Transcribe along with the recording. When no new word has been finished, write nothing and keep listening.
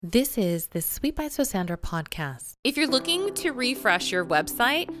This is the Sweet Byte with Sandra podcast. If you're looking to refresh your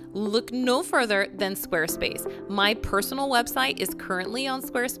website, look no further than Squarespace. My personal website is currently on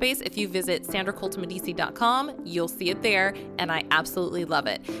Squarespace. If you visit sandracolton-medici.com, you'll see it there, and I absolutely love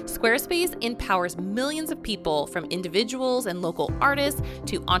it. Squarespace empowers millions of people, from individuals and local artists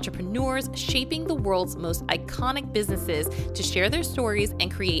to entrepreneurs, shaping the world's most iconic businesses to share their stories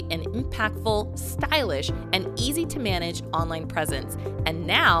and create an impactful, stylish, and easy to manage online presence. And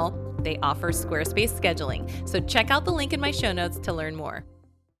now they offer Squarespace scheduling. So check out the link in my show notes to learn more.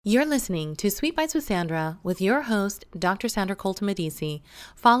 You're listening to Sweet Bytes with Sandra with your host, Dr. Sandra Colton-Medici.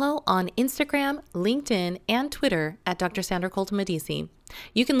 Follow on Instagram, LinkedIn, and Twitter at Dr. Sandra Colton-Medici.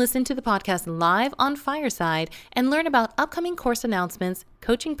 You can listen to the podcast live on Fireside and learn about upcoming course announcements,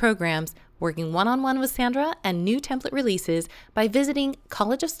 coaching programs, working one-on-one with Sandra, and new template releases by visiting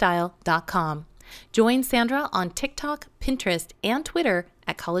collegeofstyle.com. Join Sandra on TikTok, Pinterest, and Twitter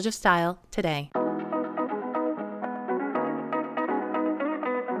at College of Style today.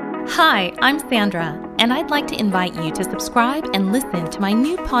 Hi, I'm Sandra, and I'd like to invite you to subscribe and listen to my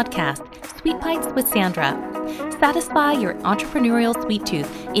new podcast, Sweet Bytes with Sandra. Satisfy your entrepreneurial sweet tooth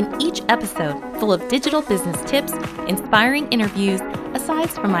in each episode, full of digital business tips, inspiring interviews,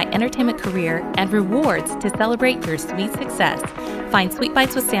 asides from my entertainment career, and rewards to celebrate your sweet success. Find Sweet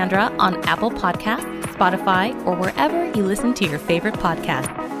Bytes with Sandra on Apple Podcasts, Spotify, or wherever you listen to your favorite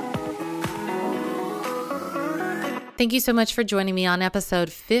podcasts. Thank you so much for joining me on episode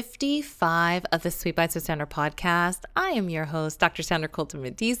 55 of the Sweet Bytes with Sandra podcast. I am your host, Dr. Sandra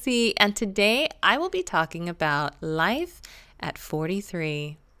Colton-Medici, and today I will be talking about life at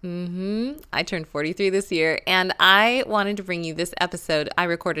 43. I turned 43 this year, and I wanted to bring you this episode. I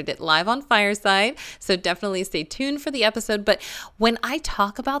recorded it live on Fireside, so definitely stay tuned for the episode. But when I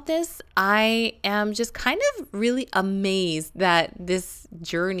talk about this, I am just kind of really amazed that this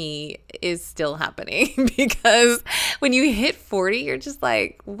journey is still happening because when you hit 40, you're just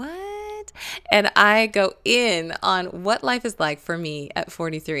like, what? And I go in on what life is like for me at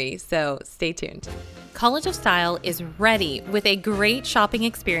 43, so stay tuned. College of Style is ready with a great shopping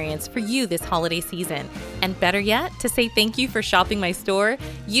experience for you this holiday season. And better yet, to say thank you for shopping my store,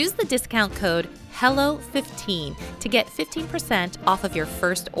 use the discount code HELLO15 to get 15% off of your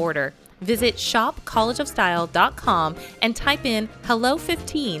first order. Visit shopcollegeofstyle.com and type in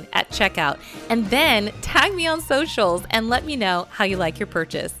HELLO15 at checkout, and then tag me on socials and let me know how you like your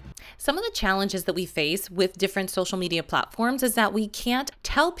purchase. Some of the challenges that we face with different social media platforms is that we can't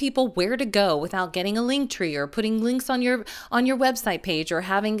tell people where to go without getting a link tree or putting links on your website page or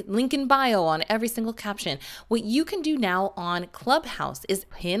having link in bio on every single caption. What you can do now on Clubhouse is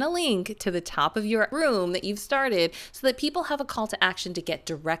pin a link to the top of your room that you've started so that people have a call to action to get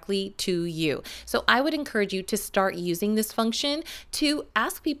directly to you. So I would encourage you to start using this function to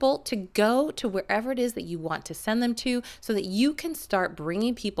ask people to go to wherever it is that you want to send them to so that you can start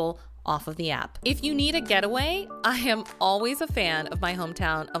bringing people off of the app. If you need a getaway, I am always a fan of my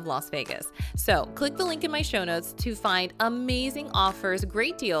hometown of Las Vegas. So click the link in my show notes to find amazing offers,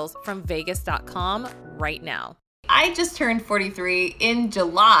 great deals from Vegas.com right now. I just turned 43 in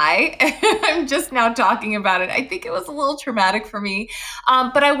July. I'm just now talking about it. I think it was a little traumatic for me.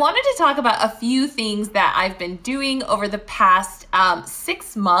 But I wanted to talk about a few things that I've been doing over the past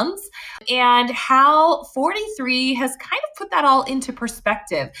 6 months and how 43 has kind of put that all into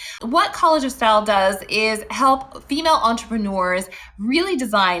perspective. What College of Style does is help female entrepreneurs really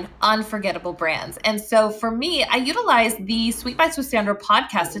design unforgettable brands. And so for me, I utilize the Sweet Bytes with Sandra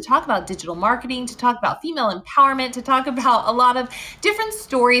podcast to talk about digital marketing, to talk about female empowerment, to talk about a lot of different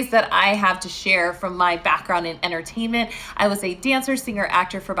stories that I have to share from my background in entertainment. I was a dancer, singer,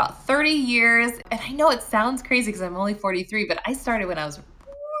 actor for about 30 years. And I know it sounds crazy because I'm only 43, but I started when I was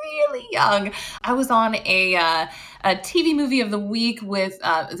really young. I was on a TV movie of the week with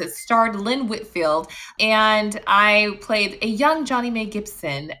that starred Lynn Whitfield, and I played a young Johnny Mae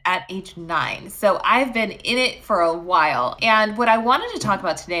Gibson at age 9. So I've been in it for a while. And what I wanted to talk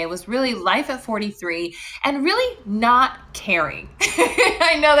about today was really life at 43 and really not caring.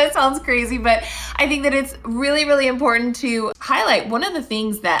 I know that sounds crazy, but I think that it's really, really important to highlight. One of the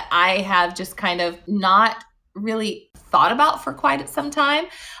things that I have just kind of not really thought about for quite some time,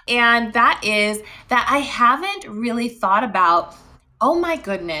 and that is that I haven't really thought about, oh my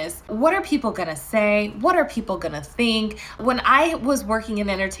goodness, what are people gonna say? What are people gonna think? When I was working in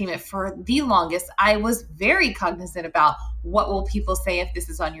entertainment for the longest, I was very cognizant about what will people say if this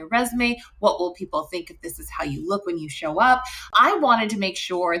is on your resume? What will people think if this is how you look when you show up? I wanted to make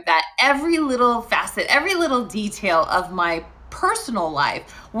sure that every little facet, every little detail of my personal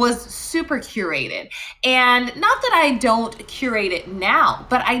life was super curated. And not that I don't curate it now,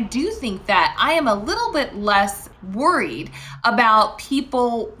 but I do think that I am a little bit less worried about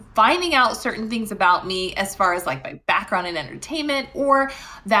people finding out certain things about me as far as like my background in entertainment, or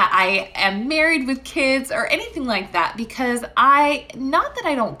that I am married with kids or anything like that, because not that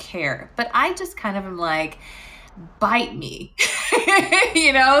I don't care, but I just kind of am like, bite me.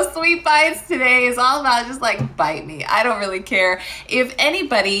 Sweet Bites today is all about just like, bite me. I don't really care if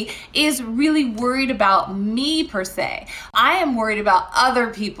anybody is really worried about me per se. I am worried about other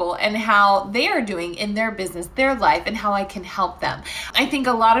people and how they are doing in their business, their life, and how I can help them. I think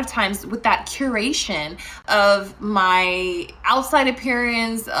a lot of times with that curation of my outside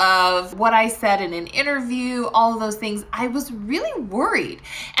appearance, of what I said in an interview, all of those things, I was really worried.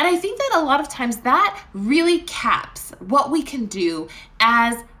 And I think that a lot of times that really caps what we can do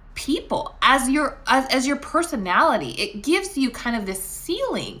as people, as your personality. It gives you kind of this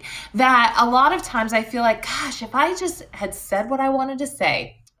ceiling that a lot of times I feel like, gosh, if I just had said what I wanted to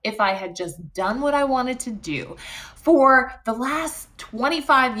say, if I had just done what I wanted to do for the last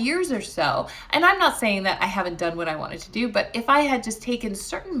 25 years or so, and I'm not saying that I haven't done what I wanted to do, but if I had just taken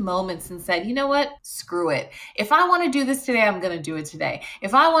certain moments and said, you know what, screw it. If I want to do this today, I'm going to do it today.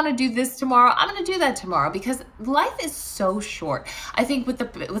 If I want to do this tomorrow, I'm going to do that tomorrow, because life is so short. I think with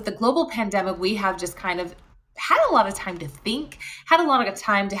the global pandemic, we have just kind of had a lot of time to think, had a lot of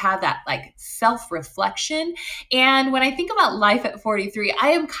time to have that like self-reflection. And when I think about life at 43, I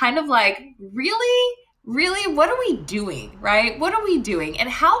am kind of like, really, what are we doing, right? What are we doing? And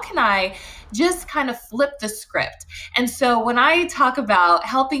how can I just kind of flip the script? And so when I talk about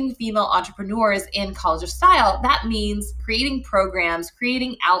helping female entrepreneurs in College of Style, that means creating programs,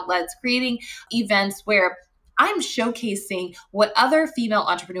 creating outlets, creating events where I'm showcasing what other female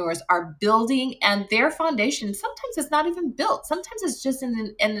entrepreneurs are building, and their foundation sometimes it's not even built. Sometimes it's just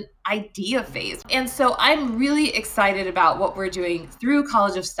in an idea phase. And so I'm really excited about what we're doing through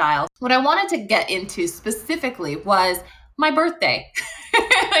College of Style. What I wanted to get into specifically was my birthday.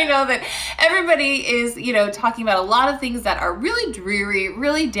 I know that everybody is, talking about a lot of things that are really dreary,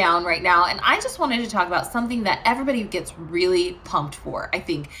 really down right now. And I just wanted to talk about something that everybody gets really pumped for, I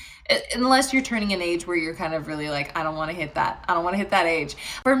think. Unless you're turning an age where you're kind of really like, I don't want to hit that. I don't want to hit that age.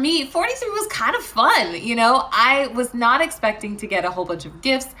 For me, 43 was kind of fun. I was not expecting to get a whole bunch of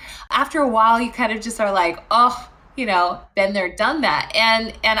gifts. After a while, you kind of just are like, oh, been there, done that.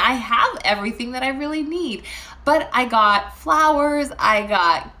 And I have everything that I really need. But I got flowers. I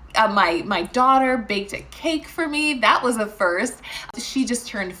got my daughter baked a cake for me. That was a first. She just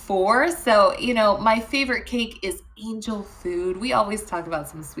turned 4. So, my favorite cake is angel food. We always talk about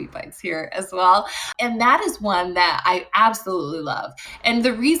some Sweet Bites here as well. And that is one that I absolutely love. And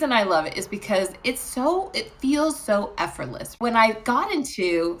the reason I love it is because it feels so effortless. When I got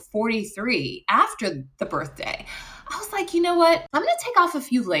into 43 after the birthday, I was like, you know what? I'm going to take off a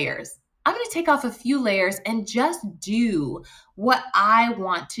few layers. I'm going to take off a few layers and just do what I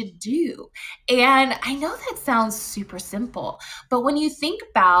want to do. And I know that sounds super simple, but when you think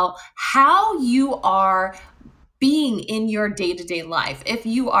about how you are being in your day-to-day life, if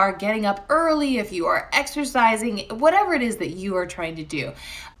you are getting up early, if you are exercising, whatever it is that you are trying to do,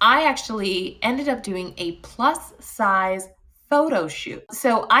 I actually ended up doing a plus size photo shoot.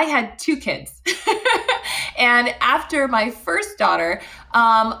 So I had 2 kids. And after my first daughter,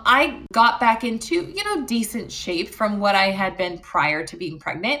 I got back into, decent shape from what I had been prior to being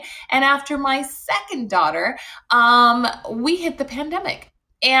pregnant. And after my second daughter, we hit the pandemic.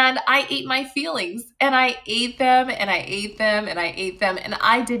 And I ate my feelings, and I ate them, and I ate them, and I ate them. And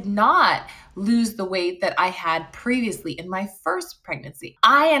I did not lose the weight that I had previously in my first pregnancy.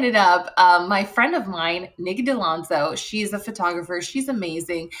 I ended up, my friend of mine, Nikki DeLonzo, she's a photographer. She's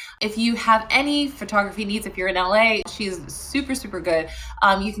amazing. If you have any photography needs, if you're in LA, she's super, super good.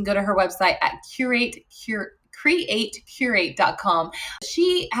 You can go to her website at createcurate.com.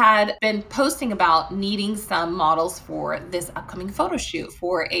 She had been posting about needing some models for this upcoming photo shoot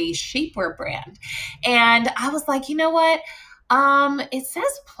for a shapewear brand. And I was like, you know what? It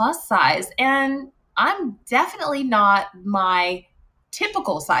says plus size, and I'm definitely not my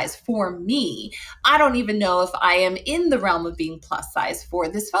typical size for me. I don't even know if I am in the realm of being plus size for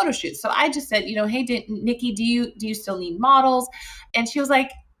this photo shoot. So I just said, hey, Nikki, do you still need models? And she was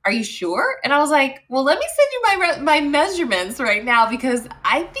like, are you sure? And I was like, well, let me send you my measurements right now, because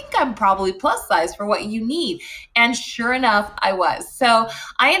I think I'm probably plus size for what you need. And sure enough, I was. So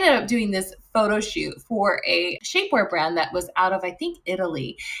I ended up doing this photo shoot for a shapewear brand that was out of, I think,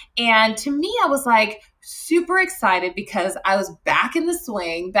 Italy. And to me, I was like super excited because I was back in the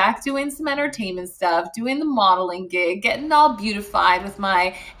swing, back doing some entertainment stuff, doing the modeling gig, getting all beautified with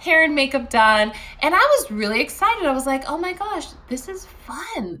my hair and makeup done. And I was really excited. I was like, oh my gosh, this is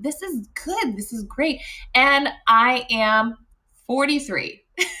fun. This is good. This is great. And I am 43.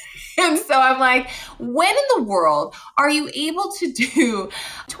 And so I'm like, when in the world are you able to do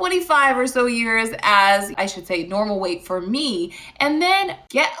 25 or so years as, I should say, normal weight for me, and then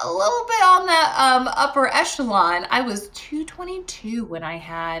get a little bit on the upper echelon? I was 222 when I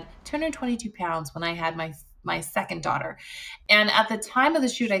had 222 pounds when I had my second daughter. And at the time of the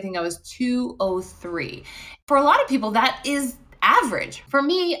shoot, I think I was 203. For a lot of people, that is average. For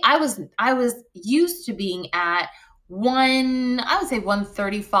me, I was used to being at I would say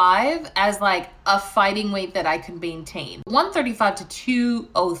 135 as like a fighting weight that I could maintain. 135 to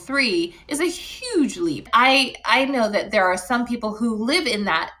 203 is a huge leap. I know that there are some people who live in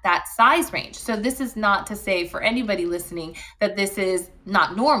that size range. So this is not to say for anybody listening that this is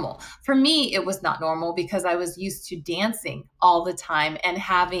not normal. For me, it was not normal because I was used to dancing all the time and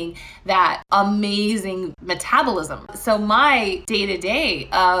having that amazing metabolism. So my day-to-day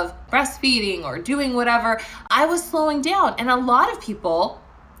of breastfeeding or doing whatever, I was slowing down. And a lot of people,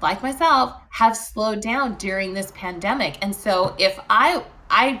 like myself, have slowed down during this pandemic. And so if I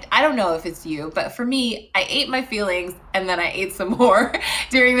don't know if it's you, but for me, I ate my feelings and then I ate some more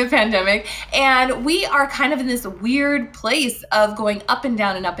during the pandemic. And we are kind of in this weird place of going up and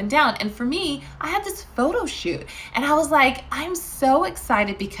down and up and down. And for me, I had this photo shoot and I was like, I'm so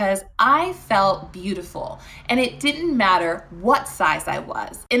excited because I felt beautiful. And it didn't matter what size I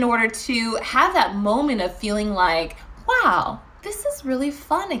was in order to have that moment of feeling like, wow, this is really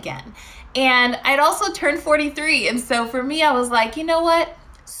fun again. And I'd also turned 43. And so for me, I was like, you know what?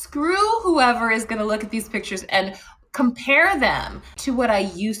 Screw whoever is going to look at these pictures and compare them to what I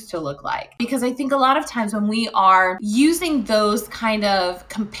used to look like. Because I think a lot of times when we are using those kind of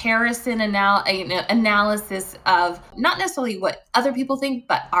comparison analysis of not necessarily what other people think,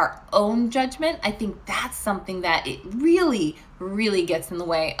 but our own judgment, I think that's something that it really gets in the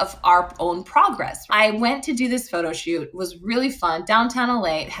way of our own progress. I went to do this photo shoot. It was really fun. Downtown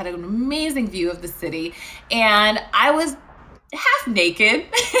LA. It had an amazing view of the city. And I was half naked.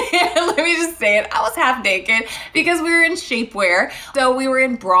 Let me just say it. I was half naked because we were in shapewear. So we were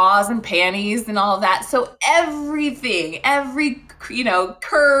in bras and panties and all of that. So everything, every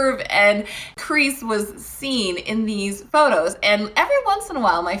curve and crease was seen in these photos. And every once in a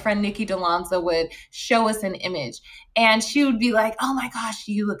while, my friend Nikki DeLanza would show us an image and she would be like, oh my gosh,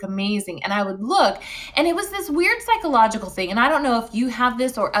 you look amazing. And I would look and it was this weird psychological thing. And I don't know if you have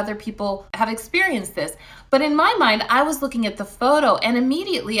this or other people have experienced this, but in my mind, I was looking at the photo and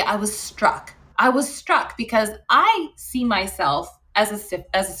immediately I was struck. I was struck because I see myself as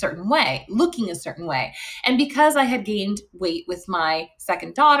a certain way, looking a certain way. And because I had gained weight with my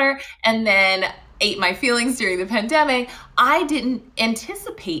second daughter and then ate my feelings during the pandemic, I didn't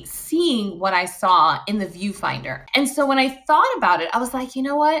anticipate seeing what I saw in the viewfinder. And so when I thought about it, I was like, you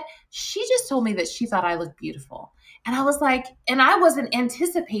know what? She just told me that she thought I looked beautiful. And I was like, and I wasn't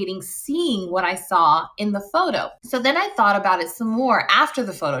anticipating seeing what I saw in the photo. So then I thought about it some more after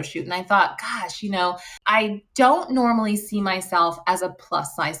the photo shoot. And I thought, gosh, I don't normally see myself as a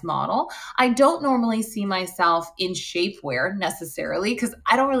plus size model. I don't normally see myself in shapewear necessarily because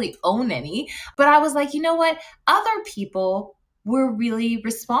I don't really own any. But I was like, you know what? Other people were really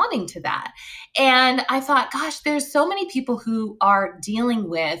responding to that. And I thought, gosh, there's so many people who are dealing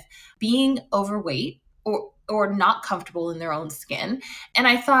with being overweight or not comfortable in their own skin. And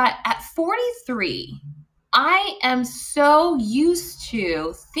I thought at 43, I am so used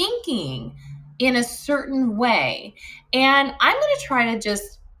to thinking in a certain way. And I'm going to try to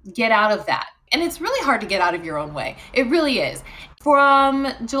just get out of that. And it's really hard to get out of your own way. It really is. From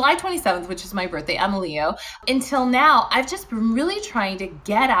July 27th, which is my birthday, I'm a Leo, until now, I've just been really trying to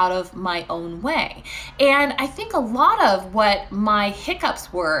get out of my own way. And I think a lot of what my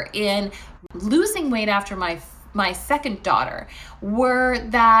hiccups were in losing weight after my second daughter were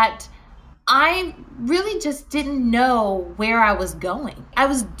that I really just didn't know where I was going. I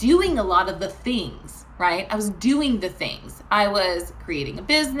was doing a lot of the things, right? I was doing the things. I was creating a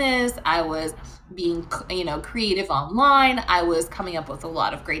business. I was being, creative online. I was coming up with a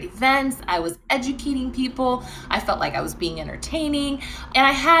lot of great events. I was educating people. I felt like I was being entertaining and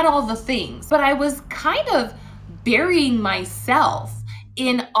I had all the things, but I was kind of burying myself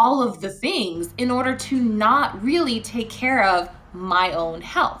in all of the things in order to not really take care of my own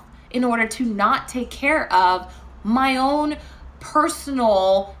health, in order to not take care of my own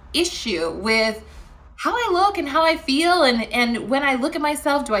personal issue with how I look and how I feel. And when I look at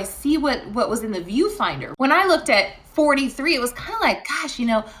myself, do I see what was in the viewfinder? When I looked at 43, it was kind of like, gosh,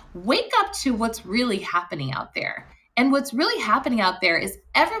 wake up to what's really happening out there. And what's really happening out there is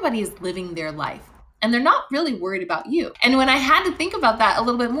everybody is living their life and they're not really worried about you. And when I had to think about that a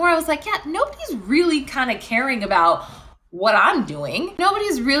little bit more, I was like, yeah, nobody's really kind of caring about what I'm doing.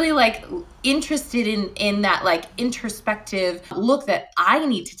 Nobody's really like interested in that like introspective look that I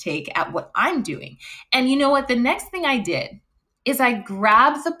need to take at what I'm doing. And you know what? The next thing I did is I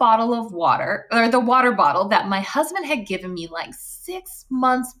grabbed the bottle of water, or the water bottle that my husband had given me like 6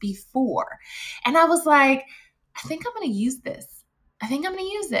 months before. And I was like, I think I'm going to use this. I think I'm going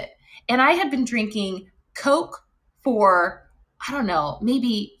to use it. And I had been drinking Coke for, I don't know,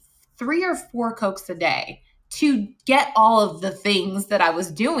 maybe 3 or 4 Cokes a day to get all of the things that I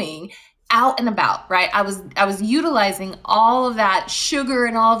was doing out and about, right? I was utilizing all of that sugar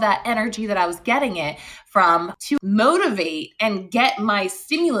and all of that energy that I was getting it from to motivate and get my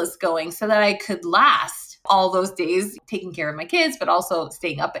stimulus going so that I could last all those days taking care of my kids, but also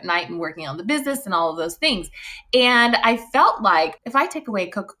staying up at night and working on the business and all of those things. And I felt like if I take away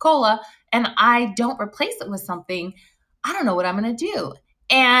Coca-Cola and I don't replace it with something, I don't know what I'm going to do.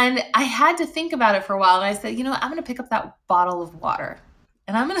 And I had to think about it for a while. And I said, I'm going to pick up that bottle of water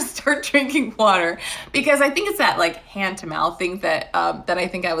and I'm going to start drinking water, because I think it's that like hand to mouth thing that I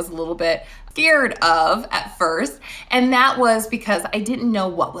think I was a little bit scared of at first. And that was because I didn't know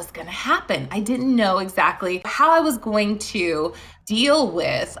what was going to happen. I didn't know exactly how I was going to deal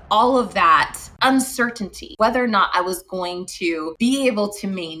with all of that uncertainty, whether or not I was going to be able to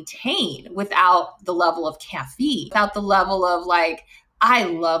maintain without the level of caffeine, without the level of like, I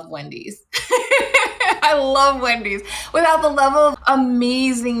love Wendy's. I love Wendy's without the level of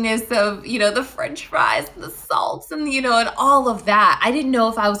amazingness of, the French fries and the salts and, and all of that. I didn't know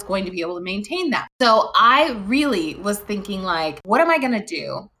if I was going to be able to maintain that. So I really was thinking like, what am I going to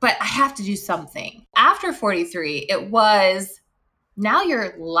do? But I have to do something. After 43, it was now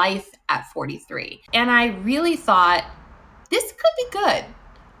your life at 43. And I really thought this could be good.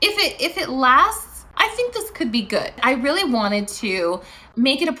 If it lasts, I think this could be good. I really wanted to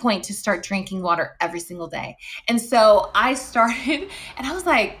make it a point to start drinking water every single day. And so I started, and I was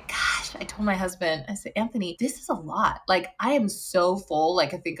like, gosh, I told my husband, I said, Anthony, this is a lot. Like, I am so full.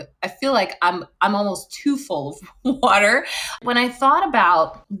 Like, I feel like I'm almost too full of water. When I thought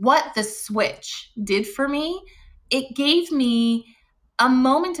about what the switch did for me, it gave me a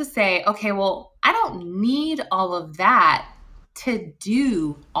moment to say, okay, well, I don't need all of that to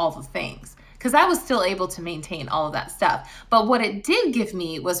do all the things, because I was still able to maintain all of that stuff. But what it did give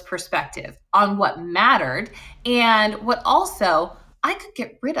me was perspective on what mattered and what also I could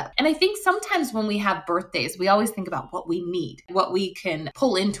get rid of. And I think sometimes when we have birthdays, we always think about what we need, what we can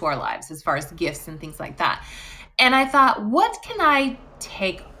pull into our lives as far as gifts and things like that. And I thought, what can I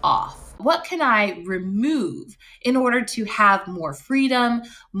take off? What can I remove in order to have more freedom,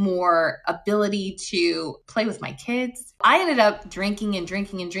 more ability to play with my kids? I ended up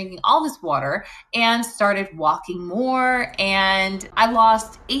drinking all this water and started walking more. And I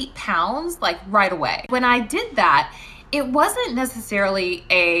lost 8 pounds like right away. When I did that, it wasn't necessarily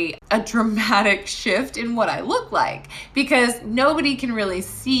a dramatic shift in what I look like, because nobody can really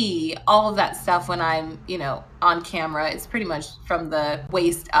see all of that stuff when I'm, on camera. It's pretty much from the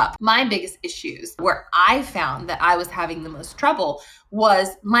waist up. My biggest issues where I found that I was having the most trouble was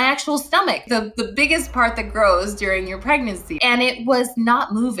my actual stomach, the biggest part that grows during your pregnancy. And it was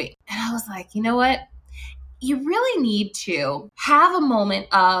not moving. And I was like, you know what? You really need to have a moment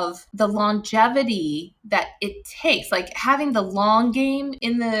of the longevity that it takes, like having the long game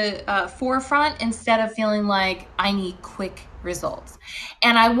in the forefront instead of feeling like I need quick results.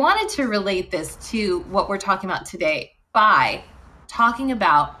 And I wanted to relate this to what we're talking about today by talking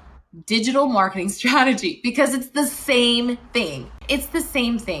about digital marketing strategy, because it's the same thing. It's the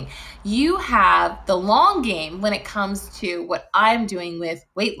same thing. You have the long game when it comes to what I'm doing with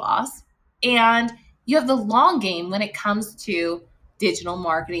weight loss, and you have the long game when it comes to digital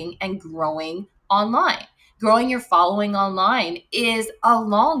marketing and growing online. Growing your following online is a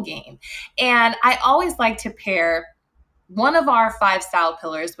long game. And I always like to pair one of our 5 style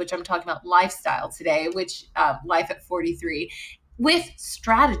pillars, which I'm talking about lifestyle today, which life at 43, with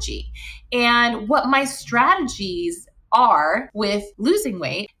strategy. And what my strategies are with losing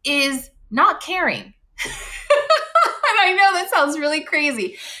weight is not caring. I know that sounds really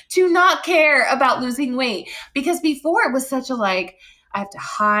crazy, to not care about losing weight, because before it was such a like, I have to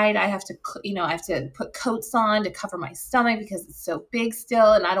hide. I have to, I have to put coats on to cover my stomach because it's so big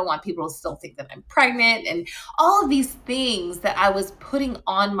still. And I don't want people to still think that I'm pregnant and all of these things that I was putting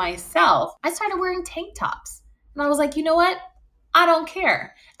on myself. I started wearing tank tops and I was like, you know what? I don't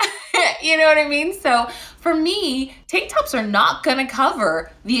care. You know what I mean? So for me, tank tops are not going to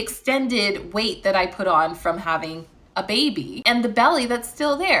cover the extended weight that I put on from having a baby and the belly that's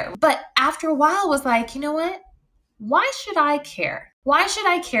still there. But after a while, I was like, you know what? Why should I care? Why should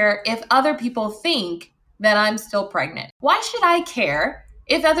I care if other people think that I'm still pregnant? Why should I care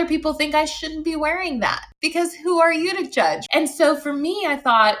if other people think I shouldn't be wearing that? Because who are you to judge? And so for me, I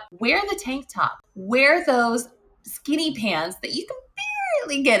thought, wear the tank top, wear those skinny pants that you can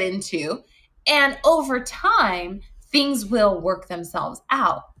barely get into. And over time, things will work themselves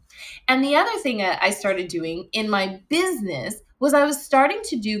out. And the other thing I started doing in my business was I was starting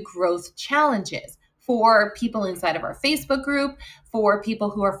to do growth challenges for people inside of our Facebook group, for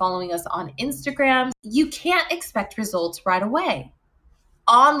people who are following us on Instagram. You can't expect results right away,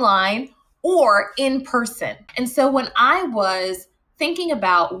 online or in person. And so when I was thinking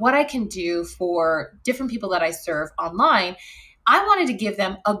about what I can do for different people that I serve online, I wanted to give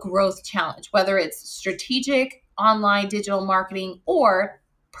them a growth challenge, whether it's strategic, online, digital marketing, or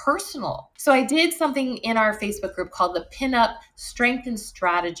personal. So I did something in our Facebook group called the Pinup Strength and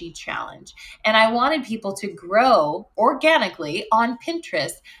Strategy Challenge. And I wanted people to grow organically on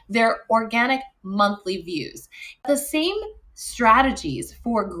Pinterest their organic monthly views. The same strategies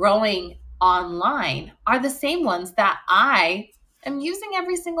for growing online are the same ones that I am using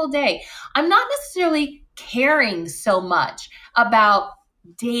every single day. I'm not necessarily caring so much about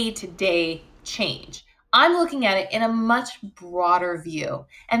day-to-day change. I'm looking at it in a much broader view.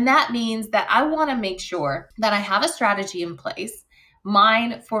 And that means that I want to make sure that I have a strategy in place.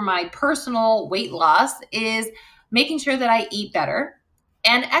 Mine for my personal weight loss is making sure that I eat better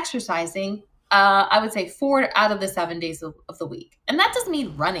and exercising, I would say 4 out of the 7 days of the week. And that doesn't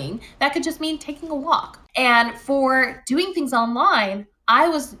mean running. That could just mean taking a walk. And for doing things online, I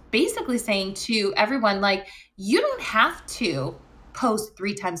was basically saying to everyone, like, you don't have to post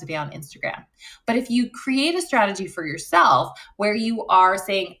 3 times a day on Instagram. But if you create a strategy for yourself where you are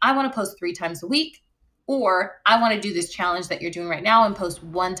saying, I want to post 3 times a week, or I want to do this challenge that you're doing right now and post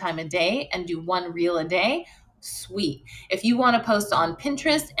 1 time a day and do 1 reel a day, sweet. If you want to post on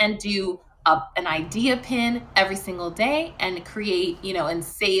Pinterest and do an idea pin every single day and create, and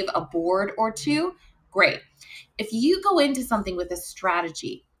save a board or 2, great. If you go into something with a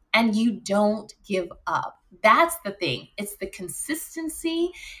strategy and you don't give up, that's the thing. It's the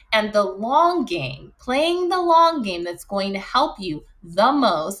consistency and the long game, playing the long game, that's going to help you the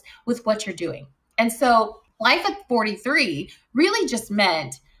most with what you're doing. And so life at 43 really just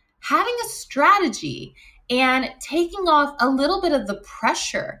meant having a strategy and taking off a little bit of the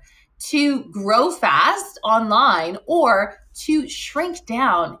pressure to grow fast online or to shrink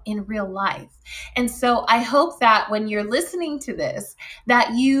down in real life. And so I hope that when you're listening to this,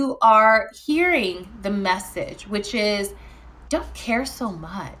 that you are hearing the message, which is, don't care so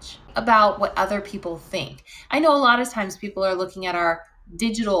much about what other people think. I know a lot of times people are looking at our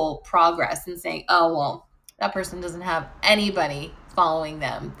digital progress and saying, oh, well, that person doesn't have anybody following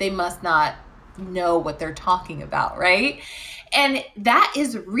them. They must not know what they're talking about, right? And that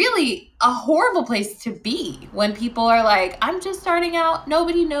is really a horrible place to be when people are like, I'm just starting out.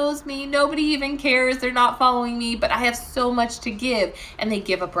 Nobody knows me. Nobody even cares. They're not following me, but I have so much to give, and they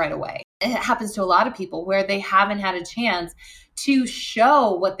give up right away. It happens to a lot of people where they haven't had a chance to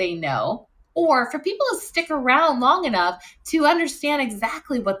show what they know, or for people to stick around long enough to understand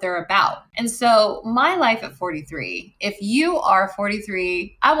exactly what they're about. And so my life at 43, if you are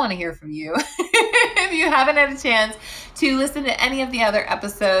 43, I want to hear from you. If you haven't had a chance to listen to any of the other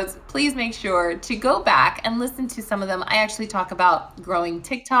episodes, please make sure to go back and listen to some of them. I actually talk about growing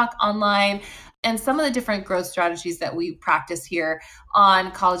TikTok online and some of the different growth strategies that we practice here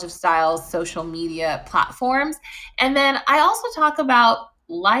on College of Style's social media platforms. And then I also talk about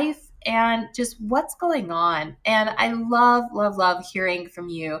life and just what's going on. And I love, love, love hearing from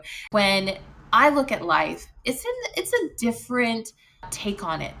you. When I look at life, it's a different take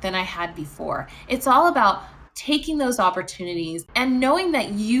on it than I had before. It's all about taking those opportunities and knowing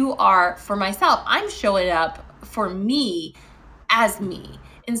that you are, for myself, I'm showing up for me as me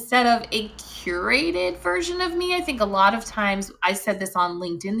instead of a curated version of me. I think a lot of times, I said this on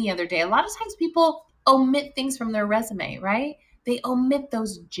LinkedIn the other day, a lot of times people omit things from their resume, right? They omit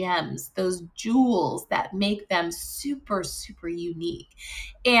those gems, those jewels that make them super, super unique.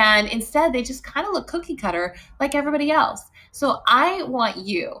 And instead, they just kind of look cookie cutter like everybody else. So I want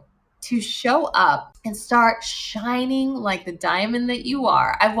you to show up and start shining like the diamond that you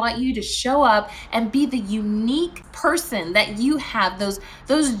are. I want you to show up and be the unique person that you have, those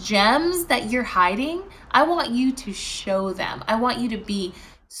gems that you're hiding. I want you to show them. I want you to be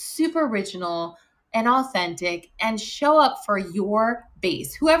super original and authentic and show up for your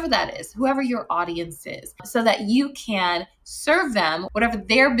base, whoever that is, whoever your audience is, so that you can serve them, whatever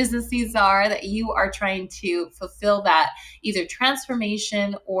their business needs are, that you are trying to fulfill that either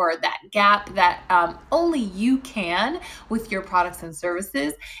transformation or that gap that only you can with your products and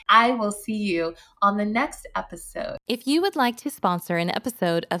services. I will see you on the next episode. If you would like to sponsor an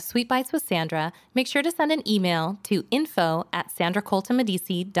episode of Sweet Bites with Sandra, make sure to send an email to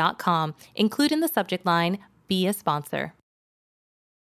info@sandracoltonmedici.com. Include in the subject line, "Be a sponsor."